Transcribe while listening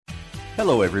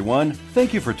Hello, everyone.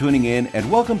 Thank you for tuning in and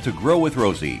welcome to Grow with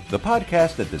Rosie, the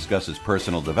podcast that discusses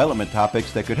personal development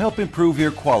topics that could help improve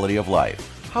your quality of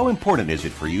life. How important is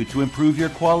it for you to improve your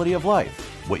quality of life?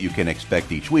 What you can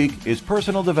expect each week is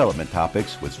personal development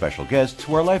topics with special guests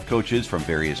who are life coaches from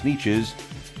various niches,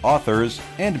 authors,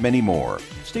 and many more.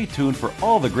 Stay tuned for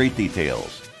all the great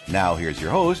details. Now here's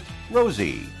your host,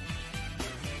 Rosie.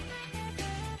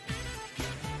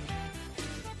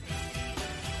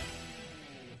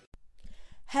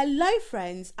 Hello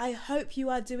friends, I hope you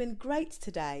are doing great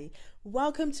today.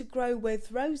 Welcome to Grow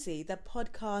with Rosie, the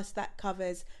podcast that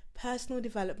covers personal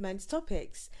development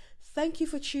topics. Thank you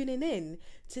for tuning in.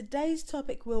 Today's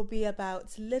topic will be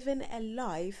about living a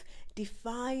life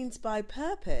defined by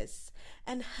purpose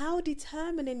and how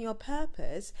determining your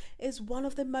purpose is one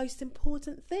of the most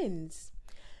important things.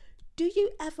 Do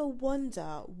you ever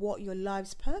wonder what your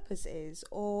life's purpose is,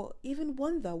 or even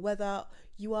wonder whether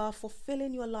you are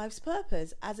fulfilling your life's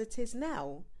purpose as it is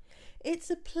now? It's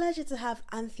a pleasure to have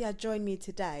Anthea join me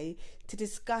today to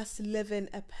discuss living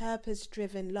a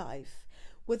purpose-driven life.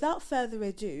 Without further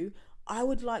ado, I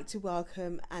would like to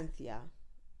welcome Anthea.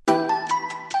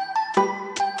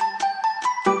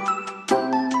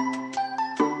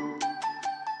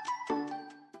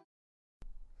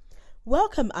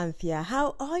 Welcome, Anthea.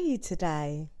 How are you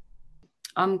today?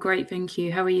 I'm great, thank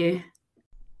you. How are you?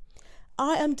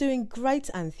 I am doing great,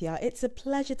 Anthea. It's a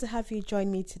pleasure to have you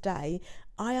join me today.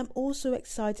 I am also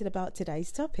excited about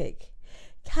today's topic.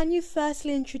 Can you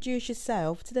firstly introduce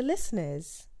yourself to the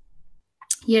listeners?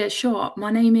 Yeah, sure.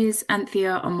 My name is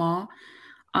Anthea Amar.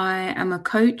 I am a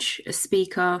coach, a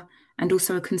speaker, and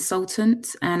also a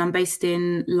consultant, and I'm based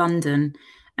in London.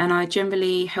 And I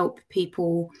generally help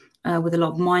people with a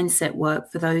lot of mindset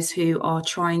work for those who are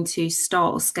trying to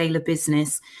start or scale a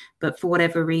business, but for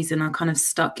whatever reason are kind of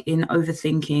stuck in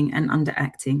overthinking and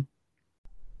underacting.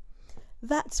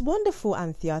 That's wonderful,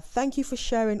 Anthea. Thank you for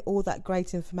sharing all that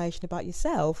great information about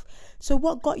yourself. So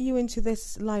what got you into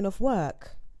this line of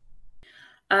work?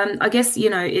 I guess,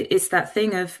 it's that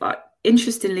thing of,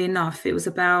 interestingly enough, it was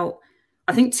about,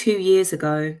 I think 2 years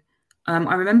ago,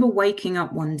 I remember waking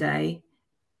up one day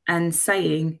and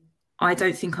saying, I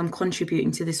don't think I'm contributing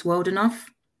to this world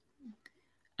enough.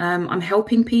 I'm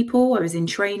helping people. I was in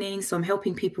training, so I'm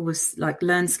helping people with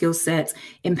learn skill sets,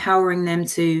 empowering them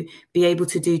to be able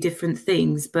to do different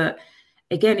things. But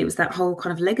again, it was that whole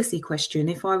kind of legacy question.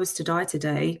 If I was to die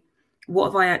today, what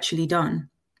have I actually done?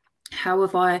 How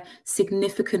have I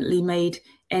significantly made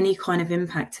any kind of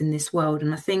impact in this world?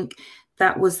 And I think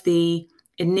that was the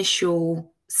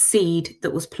initial seed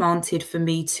that was planted for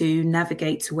me to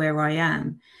navigate to where I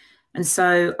am. And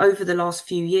so over the last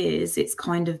few years, it's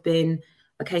kind of been,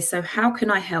 okay, so how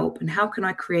can I help and how can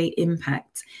I create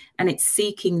impact? And it's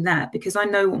seeking that, because I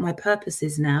know what my purpose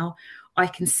is now. I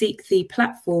can seek the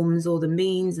platforms or the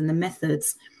means and the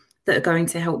methods that are going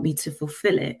to help me to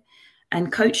fulfill it.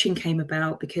 And coaching came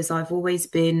about because I've always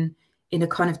been in a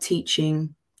kind of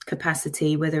teaching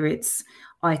capacity, whether it's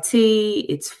IT,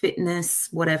 it's fitness,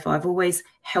 whatever. I've always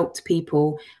helped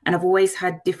people and I've always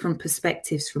had different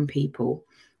perspectives from people,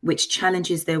 which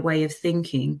challenges their way of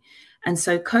thinking. And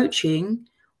so coaching,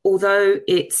 although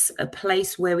it's a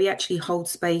place where we actually hold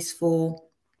space for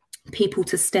people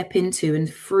to step into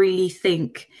and freely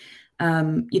think,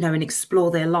 and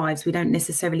explore their lives, we don't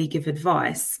necessarily give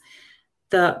advice.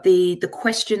 The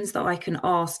questions that I can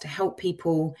ask to help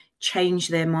people change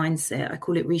their mindset, I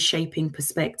call it reshaping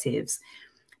perspectives,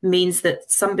 means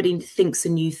that somebody thinks a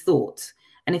new thought.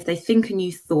 And if they think a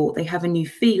new thought, they have a new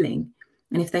feeling.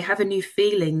 And if they have a new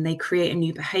feeling, they create a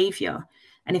new behavior.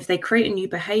 And if they create a new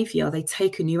behavior, they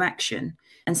take a new action.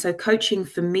 And so coaching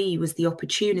for me was the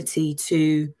opportunity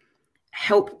to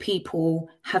help people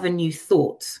have a new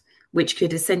thought, which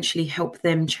could essentially help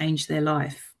them change their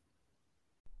life.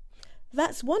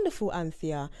 That's wonderful,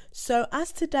 Anthea. So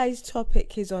as today's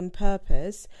topic is on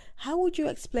purpose, how would you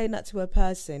explain that to a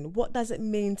person? What does it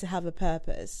mean to have a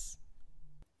purpose?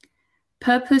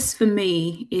 Purpose for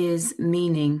me is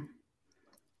meaning.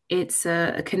 It's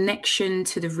a connection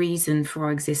to the reason for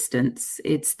our existence.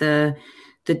 It's the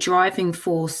driving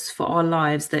force for our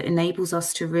lives that enables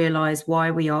us to realize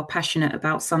why we are passionate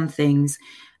about some things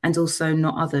and also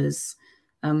not others.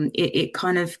 It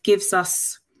kind of gives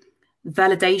us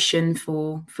validation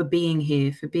for being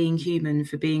here, for being human,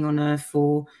 for being on earth,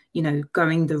 for,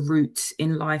 going the route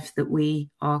in life that we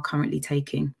are currently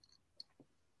taking.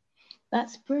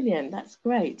 That's brilliant. That's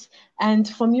great. And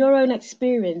from your own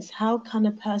experience, how can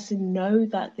a person know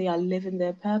that they are living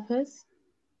their purpose?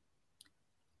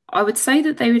 I would say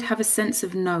that they would have a sense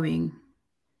of knowing.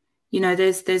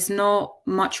 There's not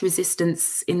much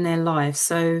resistance in their life.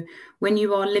 So when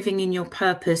you are living in your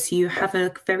purpose, you have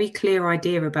a very clear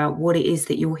idea about what it is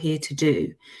that you're here to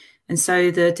do. And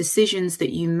so the decisions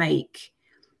that you make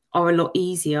are a lot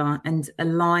easier and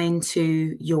aligned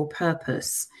to your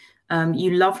purpose.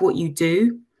 You love what you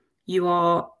do. You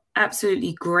are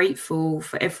absolutely grateful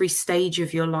for every stage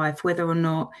of your life, whether or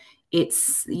not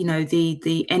it's,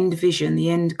 the end vision, the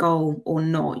end goal or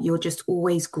not. You're just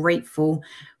always grateful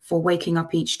for waking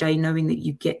up each day knowing that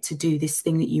you get to do this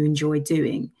thing that you enjoy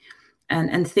doing.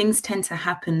 And things tend to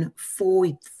happen for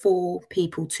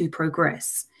people to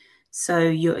progress. So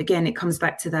it comes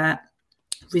back to that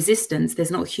resistance.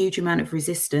 There's not a huge amount of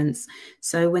resistance.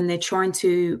 So when they're trying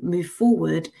to move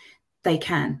forward, they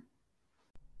can.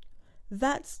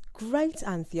 That's great,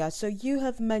 Anthea. So you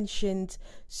have mentioned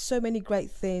so many great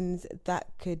things that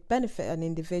could benefit an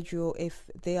individual if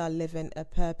they are living a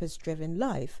purpose-driven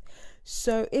life.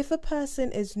 So if a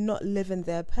person is not living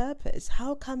their purpose,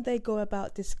 how can they go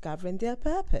about discovering their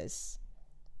purpose?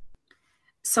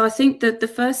 So I think that the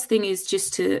first thing is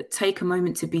just to take a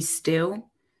moment to be still.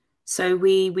 So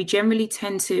we generally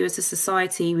tend to, as a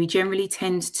society, we generally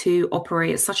tend to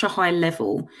operate at such a high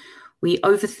level. We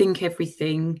overthink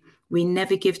everything. We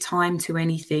never give time to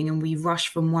anything, and we rush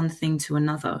from one thing to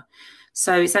another.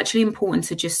 So it's actually important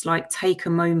to just take a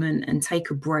moment and take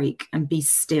a break and be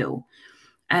still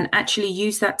and actually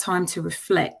use that time to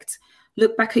reflect.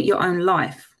 Look back at your own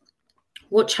life.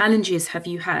 What challenges have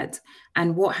you had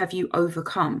and what have you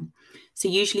overcome? So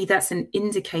usually that's an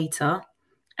indicator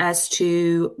as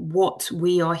to what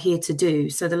we are here to do.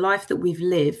 So the life that we've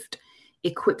lived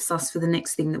equips us for the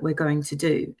next thing that we're going to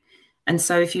do. And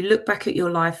so if you look back at your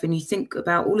life and you think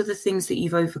about all of the things that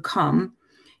you've overcome,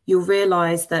 you'll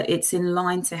realize that it's in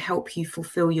line to help you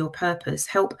fulfill your purpose,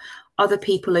 help other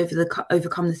people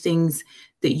overcome the things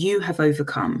that you have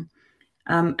overcome.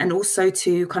 And also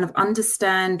to kind of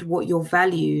understand what your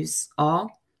values are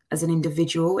as an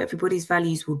individual. Everybody's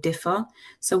values will differ.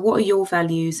 So what are your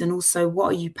values, and also what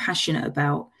are you passionate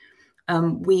about?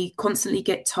 We constantly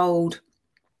get told,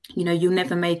 you'll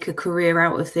never make a career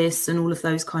out of this and all of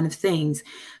those kind of things.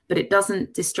 But it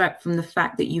doesn't distract from the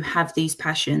fact that you have these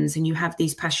passions, and you have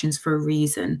these passions for a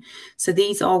reason. So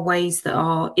these are ways that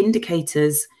are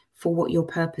indicators for what your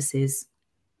purpose is.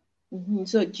 Mm-hmm.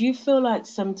 So do you feel like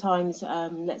sometimes,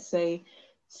 let's say,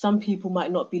 some people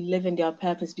might not be living their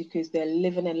purpose because they're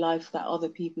living a life that other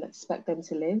people expect them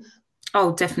to live?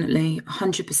 Oh, definitely,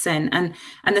 100%. And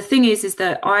the thing is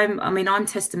that I'm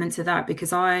testament to that,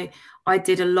 because I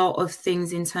did a lot of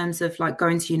things in terms of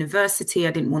going to university.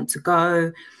 I didn't want to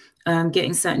go,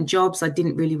 getting certain jobs I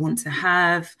didn't really want to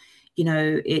have.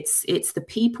 It's the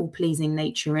people pleasing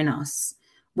nature in us.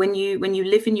 When you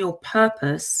live in your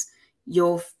purpose,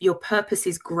 your purpose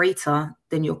is greater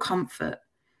than your comfort.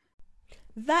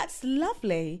 That's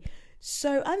lovely.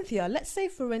 So, Anthea, let's say,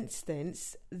 for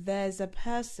instance, there's a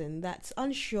person that's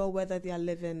unsure whether they are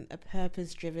living a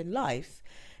purpose-driven life.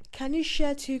 Can you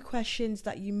share 2 questions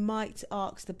that you might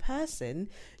ask the person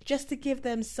just to give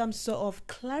them some sort of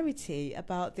clarity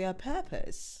about their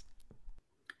purpose?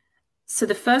 So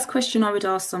the first question I would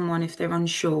ask someone if they're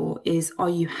unsure is, are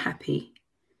you happy?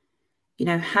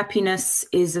 Happiness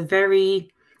is a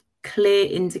very clear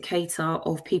indicator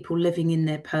of people living in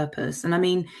their purpose. And I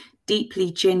mean,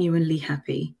 deeply, genuinely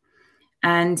happy,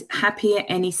 and happy at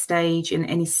any stage and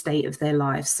any state of their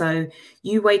life. So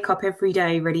you wake up every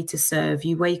day ready to serve.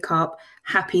 You wake up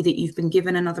happy that you've been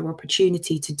given another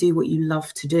opportunity to do what you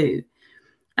love to do.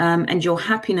 And your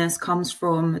happiness comes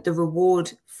from the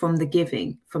reward, from the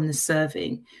giving, from the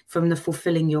serving, from the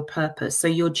fulfilling your purpose. So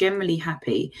you're generally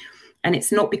happy. And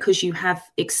it's not because you have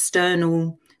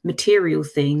external material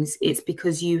things. It's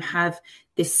because you have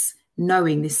this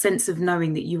knowing, this sense of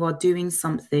knowing that you are doing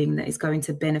something that is going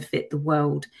to benefit the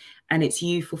world, and it's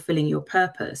you fulfilling your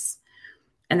purpose.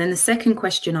 And then the second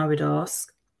question I would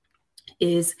ask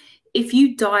is, if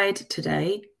you died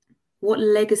today, what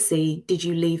legacy did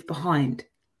you leave behind?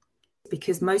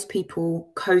 Because most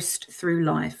people coast through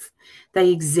life. They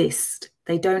exist.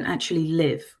 They don't actually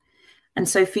live. And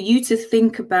so for you to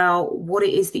think about what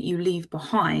it is that you leave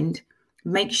behind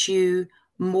makes you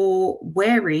more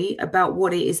wary about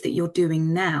what it is that you're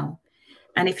doing now.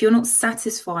 And if you're not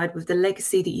satisfied with the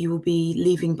legacy that you will be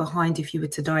leaving behind if you were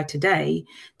to die today,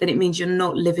 then it means you're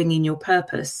not living in your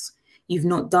purpose. You've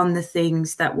not done the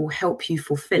things that will help you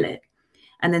fulfill it.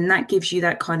 And then that gives you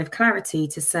that kind of clarity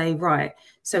to say, right,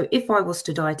 so if I was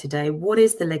to die today, what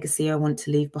is the legacy I want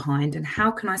to leave behind, and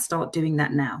how can I start doing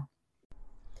that now?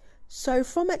 So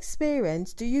from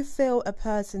experience, do you feel a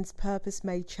person's purpose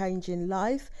may change in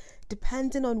life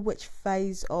depending on which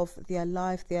phase of their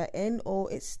life they are in, or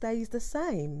it stays the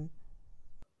same?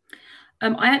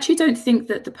 I actually don't think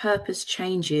that the purpose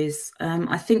changes.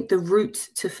 I think the route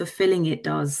to fulfilling it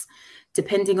does,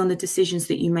 depending on the decisions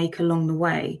that you make along the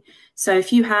way. So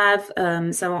if you have,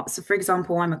 so for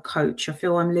example, I'm a coach. I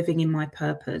feel I'm living in my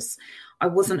purpose. I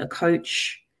wasn't a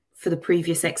coach for the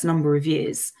previous X number of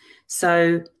years.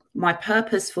 So my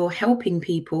purpose for helping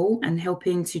people and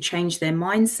helping to change their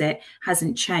mindset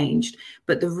hasn't changed,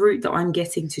 but the route that I'm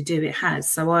getting to do it has.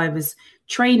 So I was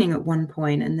training at one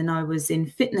point, and then I was in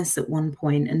fitness at one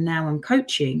point, and now I'm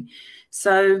coaching.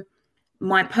 So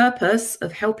my purpose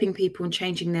of helping people and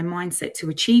changing their mindset to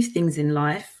achieve things in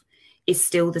life is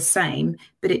still the same,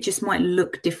 but it just might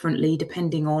look differently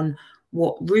depending on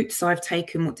what routes I've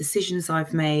taken, what decisions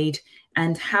I've made,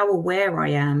 and how aware I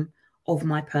am of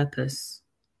my purpose.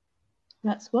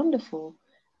 That's wonderful.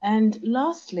 And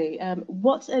lastly,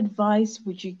 what advice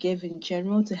would you give in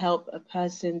general to help a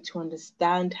person to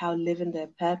understand how living their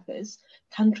purpose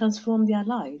can transform their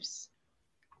lives?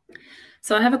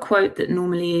 So I have a quote that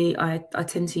normally I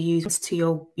tend to use: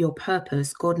 to your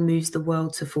purpose, God moves the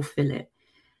world to fulfill it.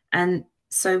 And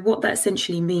so what that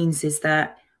essentially means is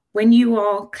that when you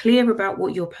are clear about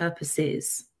what your purpose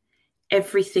is,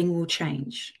 everything will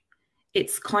change.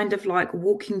 It's kind of like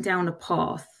walking down a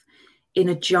path in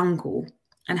a jungle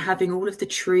and having all of the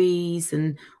trees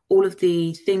and all of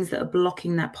the things that are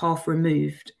blocking that path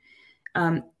removed.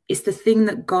 It's the thing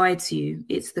that guides you.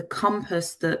 It's the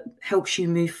compass that helps you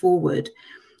move forward,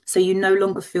 so you no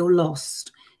longer feel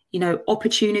lost. You know,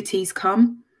 opportunities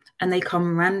come, and they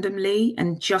come randomly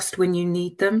and just when you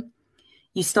need them.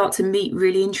 You start to meet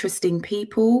really interesting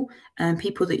people, and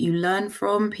people that you learn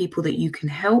from, people that you can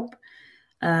help,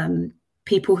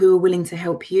 people who are willing to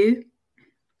help you.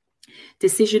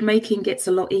 Decision making gets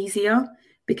a lot easier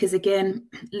because, again,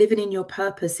 living in your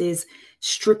purpose is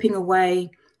stripping away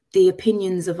the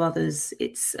opinions of others.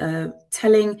 It's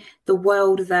telling the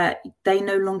world that they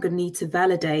no longer need to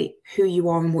validate who you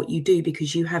are and what you do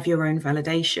because you have your own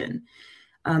validation.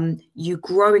 You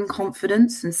grow in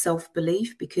confidence and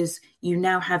self-belief because you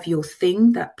now have your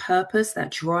thing, that purpose,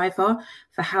 that driver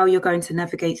for how you're going to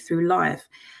navigate through life.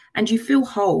 And you feel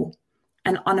whole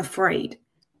and unafraid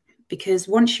because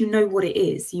once you know what it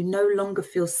is, you no longer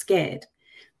feel scared.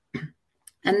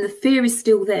 And the fear is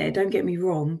still there, don't get me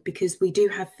wrong, because we do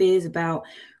have fears about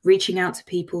reaching out to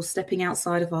people, stepping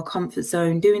outside of our comfort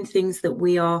zone, doing things that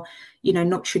we are,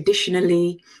 not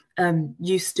traditionally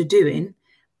used to doing.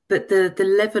 But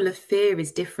the level of fear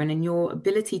is different, and your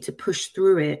ability to push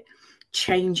through it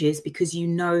changes because you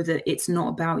know that it's not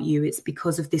about you. It's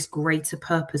because of this greater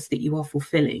purpose that you are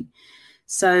fulfilling.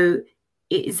 So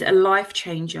it is a life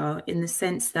changer in the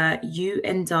sense that you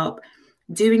end up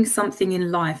doing something in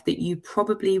life that you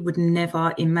probably would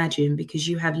never imagine because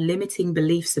you have limiting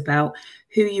beliefs about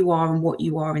who you are and what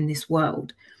you are in this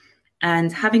world.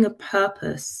 And having a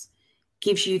purpose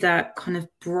gives you that kind of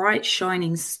bright,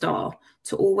 shining star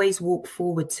to always walk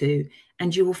forward to,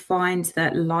 and you will find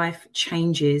that life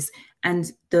changes. And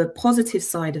the positive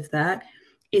side of that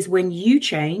is when you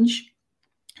change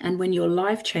and when your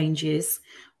life changes,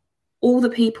 all the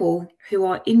people who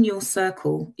are in your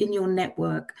circle, in your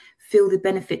network, feel the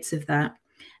benefits of that.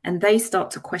 And they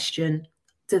start to question,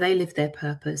 do they live their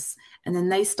purpose? And then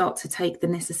they start to take the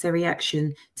necessary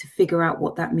action to figure out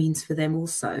what that means for them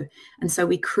also. And so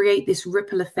we create this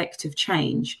ripple effect of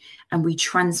change, and we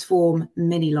transform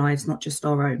many lives, not just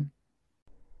our own.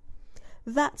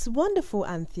 That's wonderful,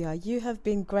 Anthea. You have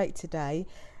been great today.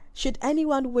 Should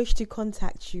anyone wish to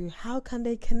contact you, how can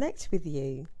they connect with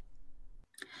you?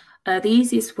 The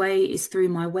easiest way is through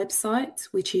my website,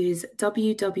 which is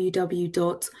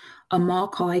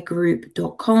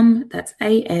www.amarkaigroup.com. That's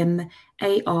AMARKAI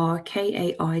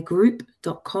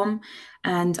group.com.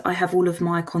 And I have all of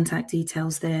my contact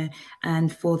details there.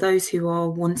 And for those who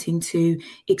are wanting to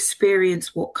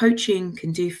experience what coaching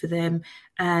can do for them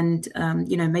and,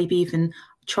 maybe even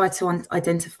try to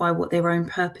identify what their own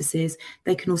purpose is,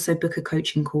 they can also book a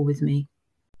coaching call with me.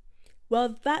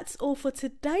 Well, that's all for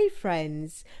today,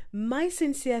 friends. My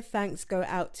sincere thanks go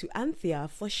out to Anthea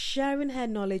for sharing her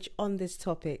knowledge on this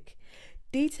topic.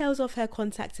 Details of her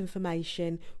contact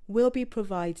information will be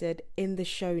provided in the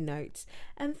show notes.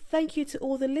 And thank you to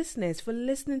all the listeners for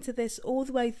listening to this all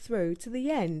the way through to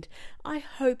the end. I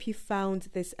hope you found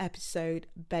this episode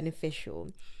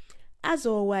beneficial. As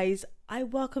always, I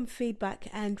welcome feedback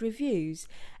and reviews.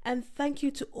 And thank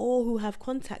you to all who have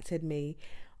contacted me.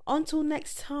 Until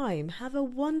next time, have a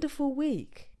wonderful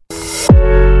week.